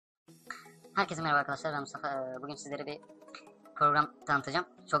Herkese merhaba arkadaşlar, ben Mustafa. Bugün sizlere bir program tanıtacağım.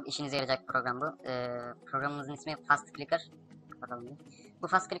 Çok işinize yarayacak bir program bu. Programımızın ismi Fast Clicker. Bakalım bir. Bu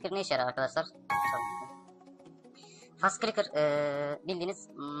Fast Clicker ne işe yarar arkadaşlar? Fast Clicker bildiğiniz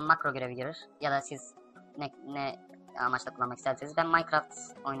makro görevi görür. Ya da siz ne amaçla kullanmak isterseniz. Ben Minecraft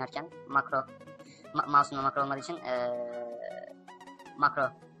oynarken mouse'umda makro olmadığı için makro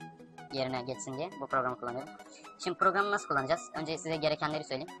yerine geçsin diye bu programı kullanıyorum. Şimdi programı nasıl kullanacağız? Önce size gerekenleri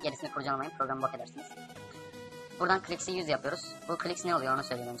söyleyeyim. Gerisini kurcalamayın, programı bok edersiniz. Buradan clicks'i 100 yapıyoruz. Bu clicks ne oluyor onu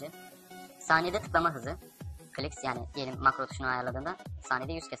söyleyeyim önce. Saniyede tıklama hızı. Clicks yani diyelim makro tuşunu ayarladığında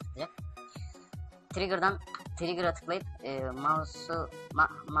saniyede 100 kez tıklayacak. Trigger'a tıklayıp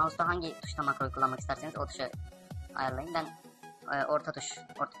mouse'da hangi tuşta makroyu kullanmak isterseniz o tuşu ayarlayın. Ben orta tuşu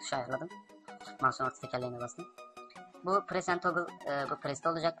ayarladım. Mouse'un orta tekerleğine bastım. Bu press and toggle bu press'te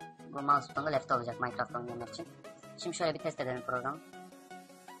olacak. Bu mouse butonu da left'te olacak Minecraft oynayanlar için. Şimdi şöyle bir test edelim programı.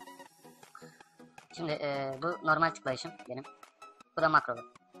 Şimdi bu normal tıklayışım benim. Bu da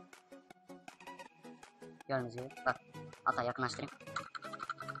makrolu. Gördüğünüz gibi. Bak hatta yakınlaştırayım.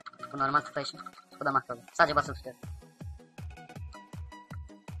 Bu normal tıklayışım. Bu da makrolu. Sadece basılı tutuyorum.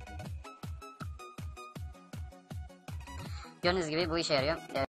 Gördüğünüz gibi bu işe yarıyor.